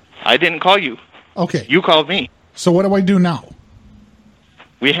 I didn't call you. Okay. You called me. So what do I do now?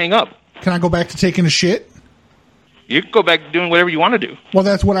 We hang up. Can I go back to taking a shit? You can go back to doing whatever you want to do. Well,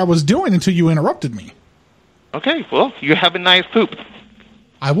 that's what I was doing until you interrupted me. Okay, well, you have a nice poop.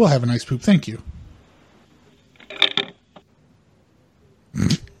 I will have a nice poop. Thank you.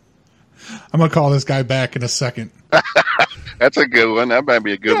 I'm going to call this guy back in a second. That's a good one. That might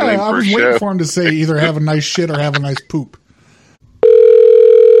be a good Yeah, name I for a was show. waiting for him to say either have a nice shit or have a nice poop.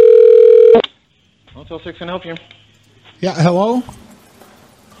 Motel 6 can help you. Yeah, hello?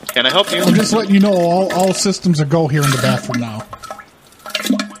 Can I help you? I'm just letting you know all systems are go here in the bathroom now.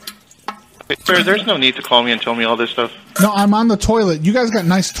 Wait, sir, there's no need to call me and tell me all this stuff. No, I'm on the toilet. You guys got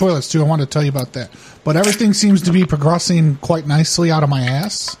nice toilets, too. I wanted to tell you about that. But everything seems to be progressing quite nicely out of my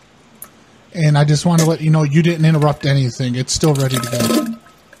ass. And I just want to let you know you didn't interrupt anything. It's still ready to go.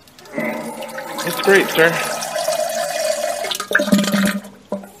 It's great, sir.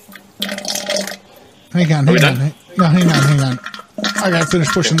 Hang on. Hang on. I got to finish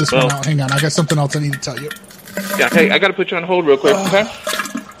pushing this one out. Hang on. I got something else I need to tell you. Yeah, hey, I got to put you on hold real quick, okay?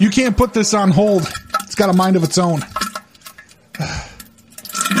 You can't put this on hold. It's got a mind of its own.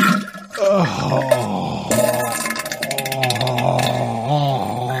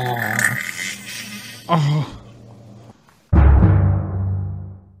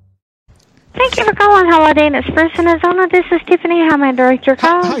 Thank you for calling Holiday Inn Express in Arizona. This is Tiffany. How may I direct your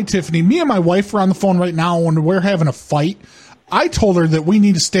call? Hi, Tiffany. Me and my wife are on the phone right now and we're having a fight. I told her that we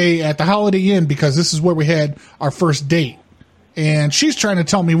need to stay at the Holiday Inn because this is where we had our first date. And she's trying to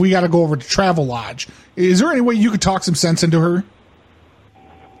tell me we got to go over to Travel Lodge. Is there any way you could talk some sense into her?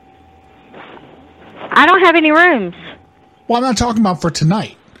 I don't have any rooms. Well, I'm not talking about for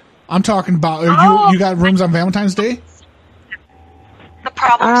tonight. I'm talking about, you got rooms on Valentine's Day? The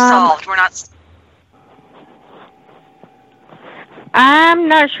problem solved. We're not. I'm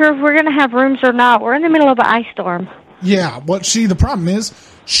not sure if we're going to have rooms or not. We're in the middle of an ice storm. Yeah, well, see, the problem is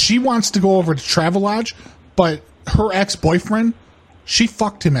she wants to go over to Travel Lodge, but her ex-boyfriend, she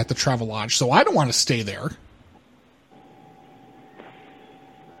fucked him at the Travel Lodge, so I don't want to stay there.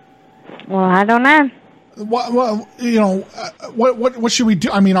 Well, I don't know. Well, you know, what should we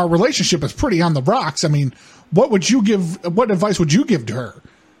do? I mean, our relationship is pretty on the rocks. I mean, what advice would you give to her?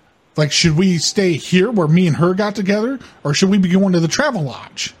 Like, should we stay here where me and her got together, or should we be going to the Travel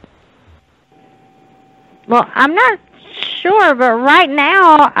Lodge? Well, I'm not sure, but right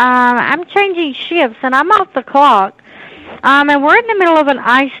now I'm changing shifts and I'm off the clock. And we're in the middle of an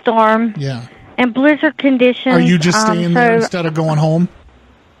ice storm. Yeah. And blizzard conditions. Are you just staying there instead of going home?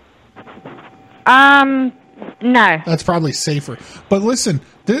 No. That's probably safer. But listen,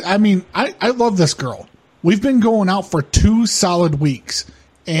 I love this girl. We've been going out for 2 solid weeks.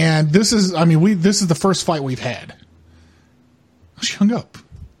 And this is the first fight we've had. She hung up.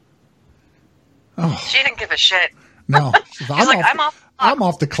 Oh. She didn't give a shit. No. I'm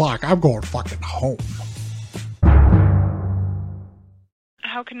off the clock. I'm going fucking home.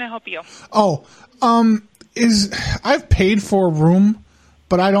 How can I help you? Oh, I've paid for a room,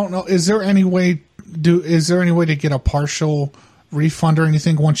 but I don't know. Is there any way to get a partial refund or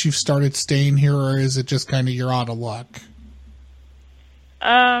anything once you've started staying here, or is it just kind of you're out of luck?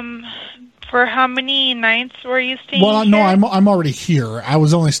 For how many nights were you staying? Well, here? no, I'm already here. I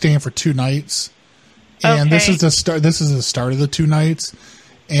was only staying for 2 nights, and Okay. this is the start. This is the start of the 2 nights,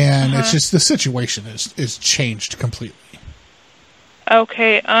 and it's just the situation is changed completely.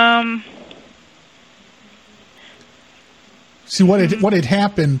 Okay. See what had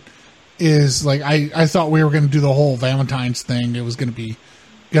happened is like I thought we were going to do the whole Valentine's thing. It was going to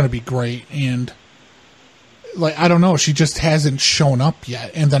be great, and like I don't know, she just hasn't shown up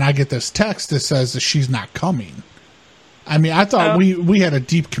yet. And then I get this text that says that she's not coming. I mean, I thought we had a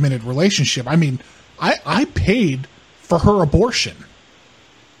deep committed relationship. I mean, I paid for her abortion.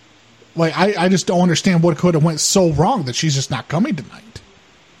 Like I just don't understand what could have went so wrong that she's just not coming tonight.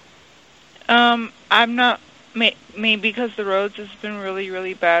 I'm not. Maybe because the roads has been really,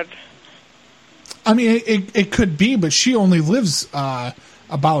 really bad. I mean, it could be, but she only lives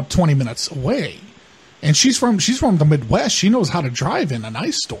about 20 minutes away, and she's from the Midwest. She knows how to drive in an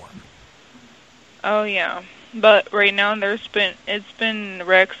ice storm. Oh yeah, but right now it's been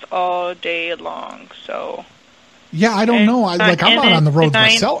wrecks all day long. So yeah, I don't know. I'm out on the roads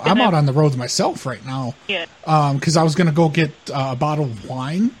myself. I'm out on the roads myself right now. Yeah. Because I was gonna go get a bottle of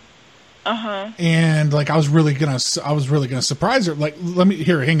wine. And like I was really gonna surprise her. Like,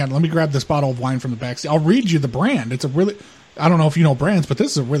 hang on, let me grab this bottle of wine from the back seat. I'll read you the brand. It's I don't know if you know brands, but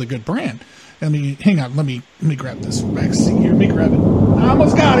this is a really good brand. Let me grab this from the back seat here. Let me grab it. I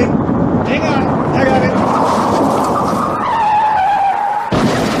almost got it. Hang on, I got it.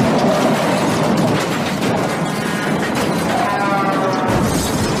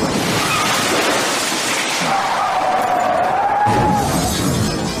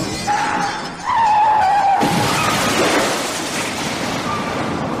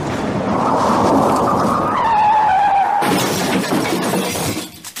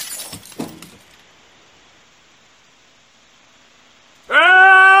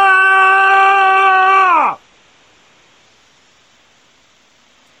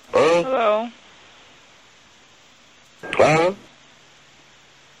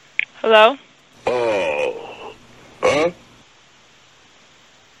 Hello? Oh. Huh?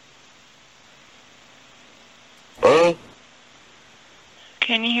 Huh?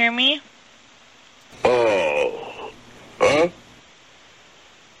 Can you hear me? Oh. Huh?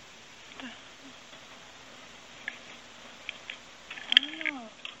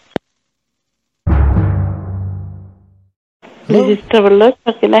 Hello? This is Traveler.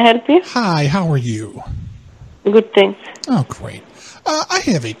 How can I help you? Hi, how are you? Good, thanks. Oh, great. I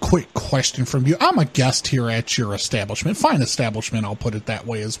have a quick question from you. I'm a guest here at your establishment. Fine establishment, I'll put it that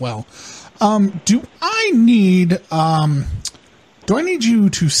way as well. Do I need you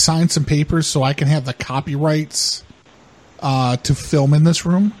to sign some papers so I can have the copyrights to film in this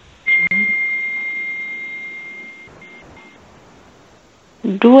room?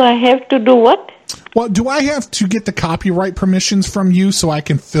 Do I have to do what? Well, do I have to get the copyright permissions from you so I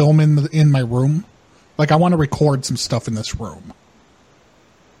can film in my room? Like, I want to record some stuff in this room.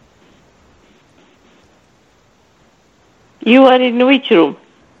 You are in which room?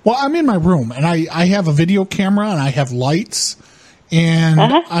 Well, I'm in my room, and I have a video camera, and I have lights, and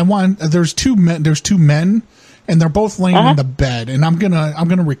I want. There's two men, and they're both laying in the bed, and I'm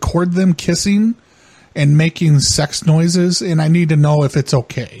gonna record them kissing and making sex noises, and I need to know if it's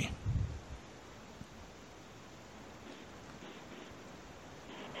okay.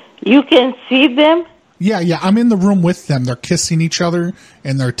 You can see them? Yeah, I'm in the room with them. They're kissing each other,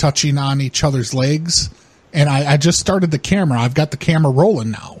 and they're touching on each other's legs. And I just started the camera. I've got the camera rolling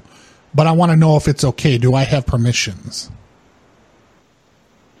now. But I want to know if it's okay. Do I have permissions?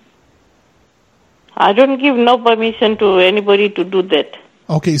 I don't give no permission to anybody to do that.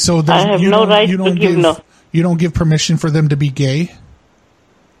 Okay, so I have no right to give no. You don't give permission for them to be gay?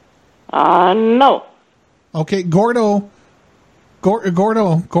 No. Okay, Gordo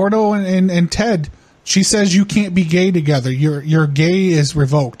and Ted, she says you can't be gay together. Your gay is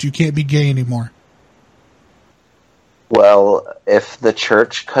revoked. You can't be gay anymore. Well, if the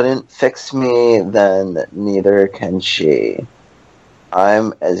church couldn't fix me, then neither can she.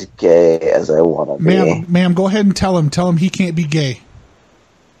 I'm as gay as I want to be. Ma'am, go ahead and tell him he can't be gay.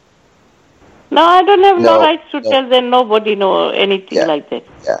 No, I don't have no rights to tell them nobody know anything like that.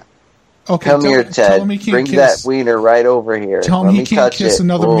 Yeah. Okay, Come here, Ted. tell him he can't Bring kiss. that wiener right over here. Tell him Let he me can't touch kiss it.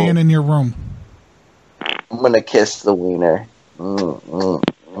 another Ooh. man in your room. I'm gonna kiss the wiener.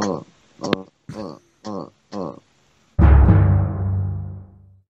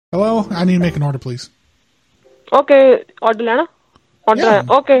 Hello? I need to make an order, please. Okay, order lena. Order. Yeah.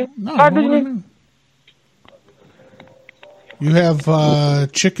 Okay. No, Order no, me. You have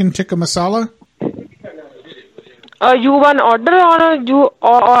chicken tikka masala? You want order or you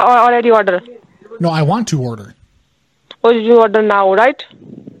or already order? No, I want to order. Or you order now, right?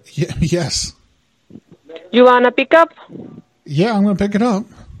 Yeah, yes. You wanna pick up? Yeah, I'm going to pick it up.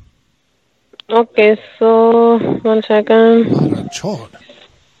 Okay, so 1 second.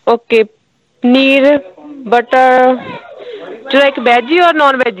 Okay, need butter. Do you like veggie or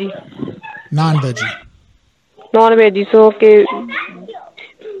non-veggie? Non-veggie. Non-veggie. So okay,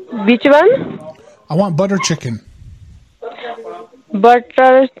 which one? I want butter chicken.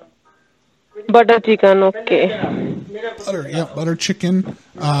 Butter chicken. Okay. Butter chicken.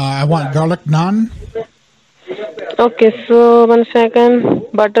 I want garlic naan. Okay, so 1 second.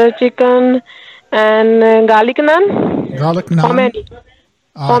 Butter chicken and garlic naan. Garlic naan. How many?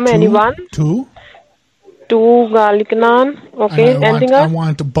 How many? One? Two. Two garlic naan. Okay. Anything I else?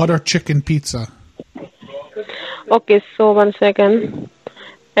 want butter chicken pizza. Okay, so 1 second.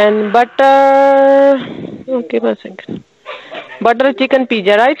 And butter. Okay, 1 second. Butter chicken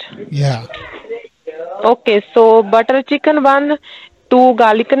pizza, right? Yeah. Okay, so butter chicken 1, 2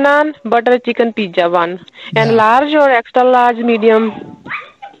 garlic naan, butter chicken pizza 1. And large or extra large, medium?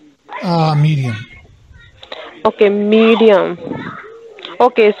 Medium. Okay, medium.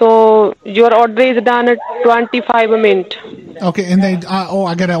 Okay, so your order is done at 25 minutes. Okay, and they.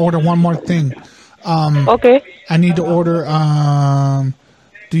 I gotta order one more thing. Okay. I need to order.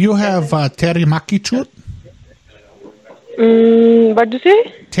 Do you have teriyaki chut? What do you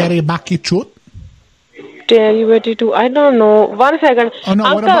say? Teriyaki chut. Teriyaki too. I don't know. 1 second. Oh no!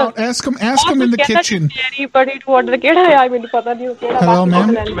 Uncle, what about ask him in the kitchen? Teriyaki order केड़ा है? I पता नहीं केड़ा. Hello,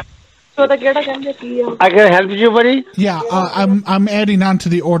 ma'am. So the केड़ा कहने की है? I can help you, buddy. Yeah, I'm adding on to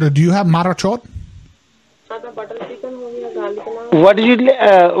the order. Do you have marachot? What did you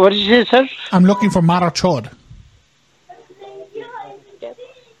say, sir? I'm looking for marachot.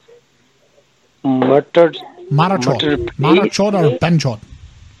 Marachot or benchot?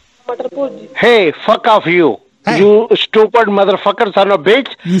 Hey, fuck off you. Hey. You stupid motherfucker son of a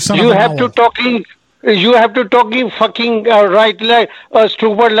bitch. You son of You an have owl. to talking. You have to talk in fucking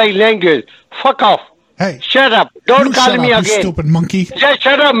stupid like language. Fuck off. Hey. Shut up. Don't You call shut me up, you again. stupid monkey. Just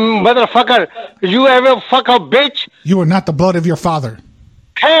shut up, motherfucker. You have a fuck up bitch. You are not the blood of your father.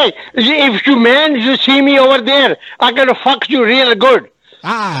 Hey, if you man, you see me over there, I'm gonna fuck you real good.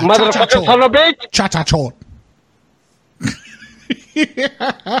 Ah, motherfucker, son of a bitch. Cha-cha-chod.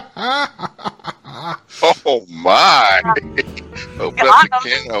 Oh my! Open up the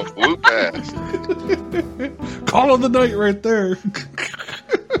can of whoop ass. Call of the night right there.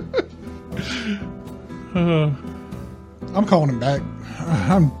 I'm calling him back.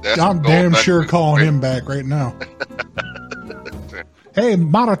 I'm damn sure calling him back right now. Hey,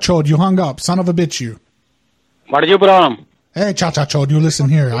 Marachod, you hung up. Son of a bitch, you. What is your problem? Hey, Cha-cha-chod, you listen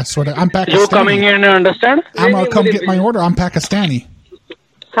here. I swear to I'm Pakistani. You coming in and understand? I'm going to come get my order. I'm Pakistani.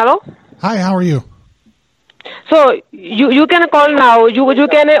 Hello? Hi, how are you? So, you can call now. You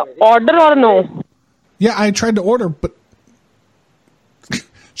can order or no? Yeah, I tried to order, but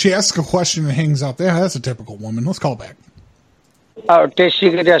she asks a question and hangs up. Yeah, that's a typical woman. Let's call back. Tasty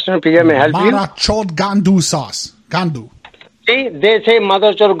restaurant pizza may help you. Marachod Gandu sauce. Gandu. See, they say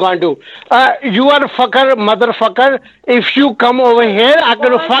mother chor gandu. You are fucker, motherfucker. If you come over here, I'm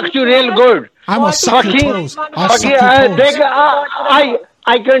gonna fuck you real good. I'm gonna suck your toes. I'll suck your toes.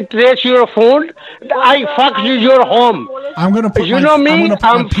 I can trace your phone. I fuck you your home. I'm gonna put you my, know me. I'm gonna put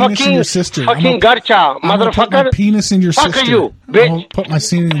I'm my penis fucking in your sister. Fucking garcha, I'm gonna put my motherfucker. penis in your Fuck sister. you, bitch. I'm gonna put my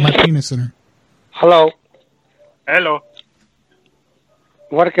penis in her. Hello. Hello.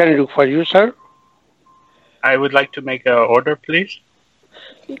 What can I do for you, sir? I would like to make an order, please.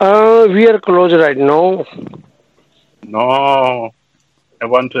 We are closed right now. No. I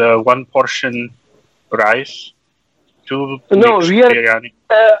want one portion rice, two No, mixed we are biryani.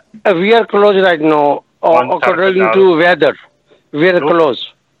 we are closed right now. According to weather, we are closed.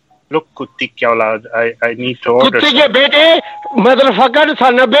 Look, kutti kya aulad, I need to order. Kutti ke bete, motherfucker,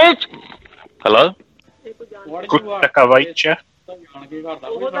 son of a bitch. Hello? Kutta ka bachcha.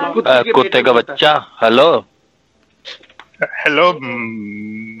 कुत्ते का बच्चा hello Hello,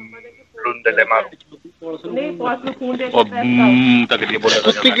 Lundele Maru.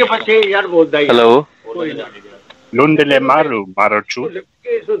 कुत्ती के बच्चे यार बोलता है hello Lundele Maru, Marochu.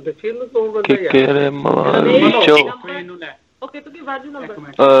 Kikere Marucho.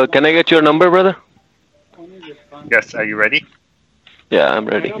 Can I get your number, brother? Yes, are you ready? Yeah, I'm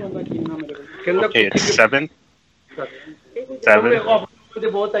ready. Okay, it's 7. 7. 7,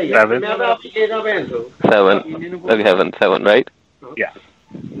 right? Yeah.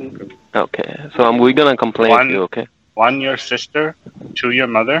 Okay, so we're gonna complain to you, okay? 1 your sister, 2 your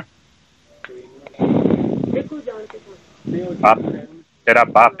mother. Tera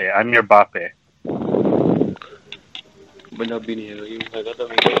baap hai, I'm your baap hai.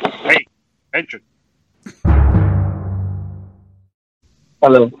 Hey, enter.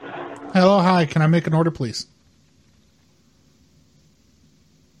 Hello. Hello, hi. Can I make an order, please?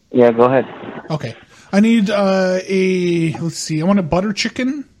 Yeah, go ahead. Okay. I need let's see. I want a butter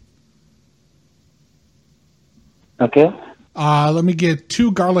chicken. Okay. Let me get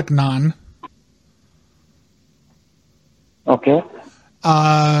 2 garlic naan. Okay.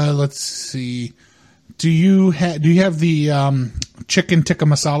 Let's see. Do you have the chicken tikka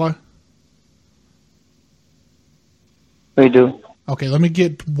masala? We do. Okay, let me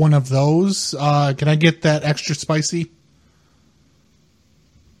get one of those. Can I get that extra spicy?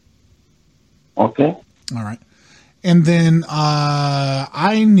 Okay. All right. And then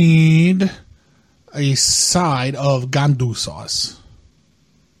I need a side of gandu sauce.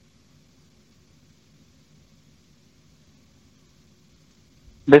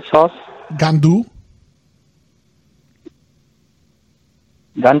 Which sauce? Gandu.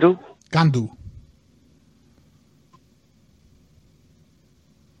 Gandu? Gandu.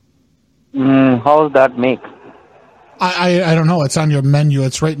 How does that make? I don't know. It's on your menu.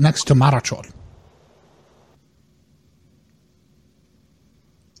 It's right next to marachor.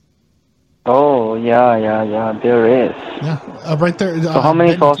 Oh, yeah. There is. Yeah, right there. So how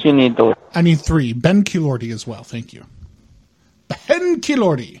many sauce you need, though? I need 3. Ben Kilordi as well. Thank you. Ben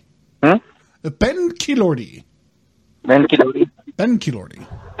Kilordi. Hmm? Ben Kilordi. Ben Kilordi? Ben Kilordi.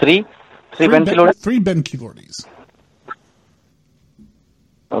 3? 3 Ben Kilordi? 3 Ben Kilordis.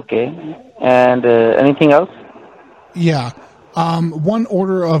 Okay. And anything else? Yeah. 1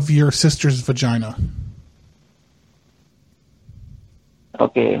 order of your sister's vagina.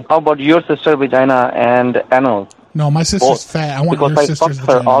 Okay. How about your sister vagina and anal? No, my sister's Both. fat. I want because your I sister's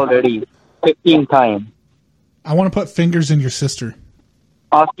fucked her vagina. already 15 times. I want to put fingers in your sister.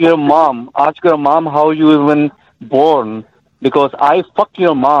 Ask your mom how you even born. Because I fucked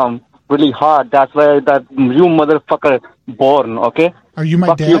your mom really hard. That's why that you motherfucker born, okay? Are you my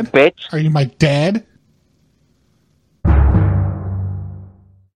Fuck dad? you, bitch. Are you my dad?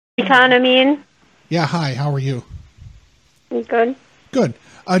 Economy. Yeah, hi, how are you? Good. Good.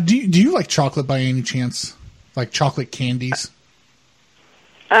 Do you like chocolate by any chance? Like chocolate candies?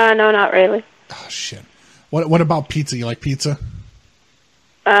 No, not really. Oh, shit. What about pizza? You like pizza?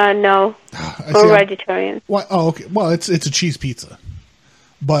 No. We're vegetarian. What? Oh, okay. Well, it's a cheese pizza.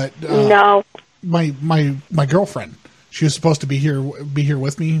 But no. My girlfriend, she was supposed to be here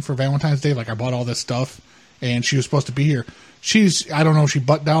with me for Valentine's Day. Like, I bought all this stuff, and she was supposed to be here. I don't know if she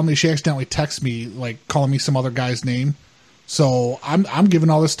butt down me. She accidentally texted me, like, calling me some other guy's name. So I'm giving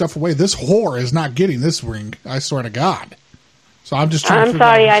all this stuff away. This whore is not getting this ring. I swear to God. So I'm just trying to figure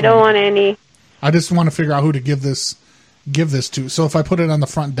sorry, out I don't want any. I just want to figure out who to give this to. So if I put it on the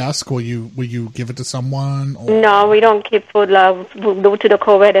front desk, will you give it to someone? Or? No, we don't keep food love due to the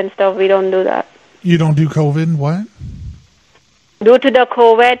COVID and stuff. We don't do that. You don't do COVID? What? Due to the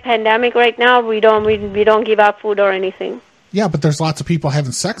COVID pandemic right now, we don't give out food or anything. Yeah, but there's lots of people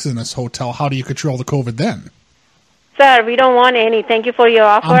having sex in this hotel. How do you control the COVID then? Sir, we don't want any. Thank you for your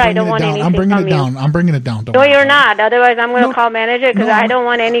offer. I don't want anything I'm bringing from it down. you. I'm bringing it down. Don't No, worry. you're not. Otherwise, I'm going to call manager because I don't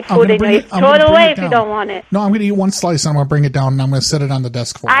want any food in here. Throw it away if you don't want it. No, I'm going to eat one slice and I'm going to bring it down and I'm going to set it on the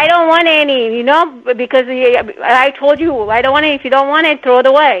desk for you. I don't want any, because I told you I don't want it. If you don't want it, throw it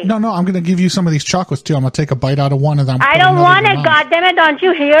away. No, I'm going to give you some of these chocolates too. I'm going to take a bite out of one and then I don't want it. God damn it! Don't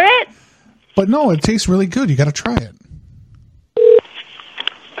you hear it? But no, it tastes really good. You got to try it.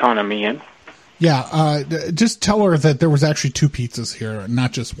 Calling me in. Yeah, just tell her that there was actually 2 pizzas here,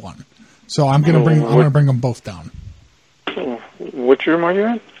 not just one. So I'm going to bring them both down. Which room are you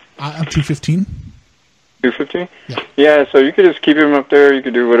in? I'm 215. 215? Yeah, so you could just keep him up there. You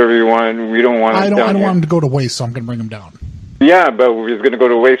could do whatever you want. We don't want him I don't down want him to go to waste, so I'm going to bring him down. Yeah, but he's going to go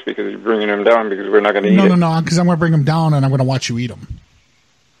to waste because you're bringing him down because we're not going to eat it. No, because I'm going to bring him down and I'm going to watch you eat them.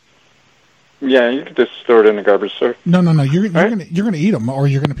 Yeah, you could just throw it in the garbage, sir. No. You're going to eat them, or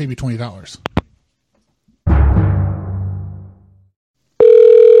you're going to pay me $20.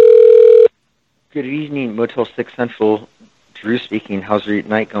 Good evening, Motel 6 Central. Drew speaking. How's your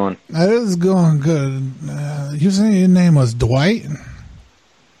night going? It's going good. You say your name was Dwight?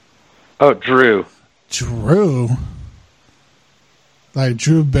 Oh, Drew. Drew? Like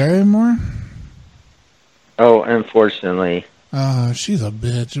Drew Barrymore? Oh, unfortunately. She's a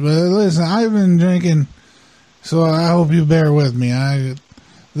bitch. But listen, I've been drinking, so I hope you bear with me.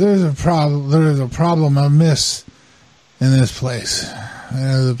 There's a problem I miss in this place.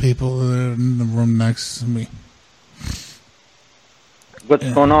 The people that are in the room next to me. What's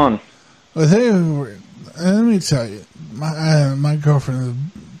going on? Well, let me tell you, my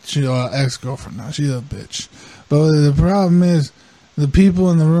girlfriend, she's ex-girlfriend now. She's a bitch. But the problem is, the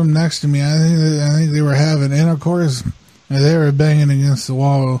people in the room next to me, I think they were having intercourse, and they were banging against the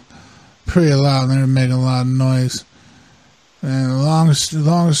wall pretty loud, and they were making a lot of noise. And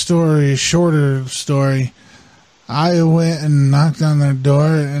shorter story, I went and knocked on their door,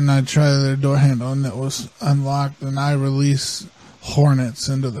 and I tried their door handle, and it was unlocked, and I released hornets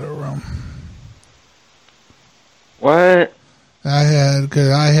into their room. What? Because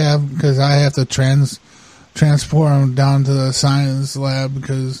I have to transport them down to the science lab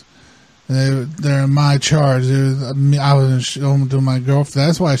because they're in my charge. I wasn't showing them to my girlfriend.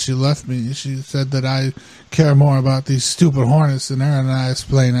 That's why she left me. She said that I care more about these stupid hornets than her, and I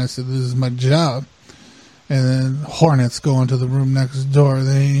explained. I said, this is my job. And then hornets go into the room next door.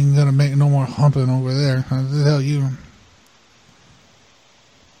 They ain't gonna make no more humping over there. How the hell you?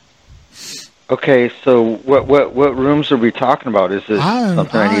 Okay, so what rooms are we talking about? Is this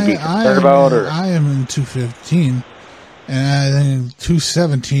something I need to be concerned about? Or? I am in 215, and I think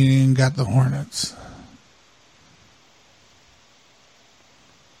 217 got the hornets.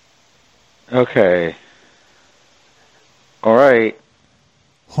 Okay. All right.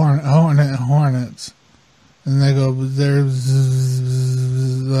 Hornets. And they go, there's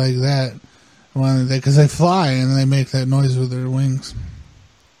like that. Because they fly and they make that noise with their wings.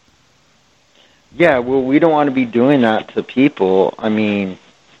 Yeah, well, we don't want to be doing that to people. I mean,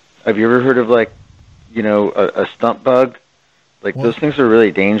 have you ever heard of, like, a stump bug? Like, those things are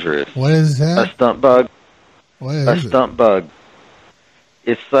really dangerous. What is that? A stump bug. What is a stump bug.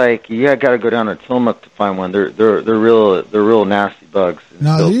 It's like you got to go down to Tillamook to find one. They're real nasty bugs.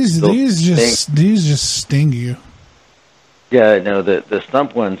 No, these just sting you. Yeah, no, the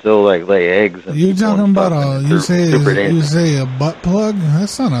stump ones, they'll like lay eggs. And you talking about you say dangerous. a butt plug?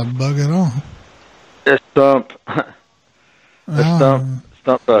 That's not a bug at all. A stump.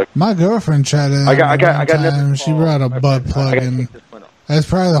 Stump bug. My girlfriend tried it. I got time. She brought a butt plug, and That's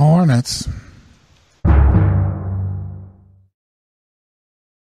probably the Hornets.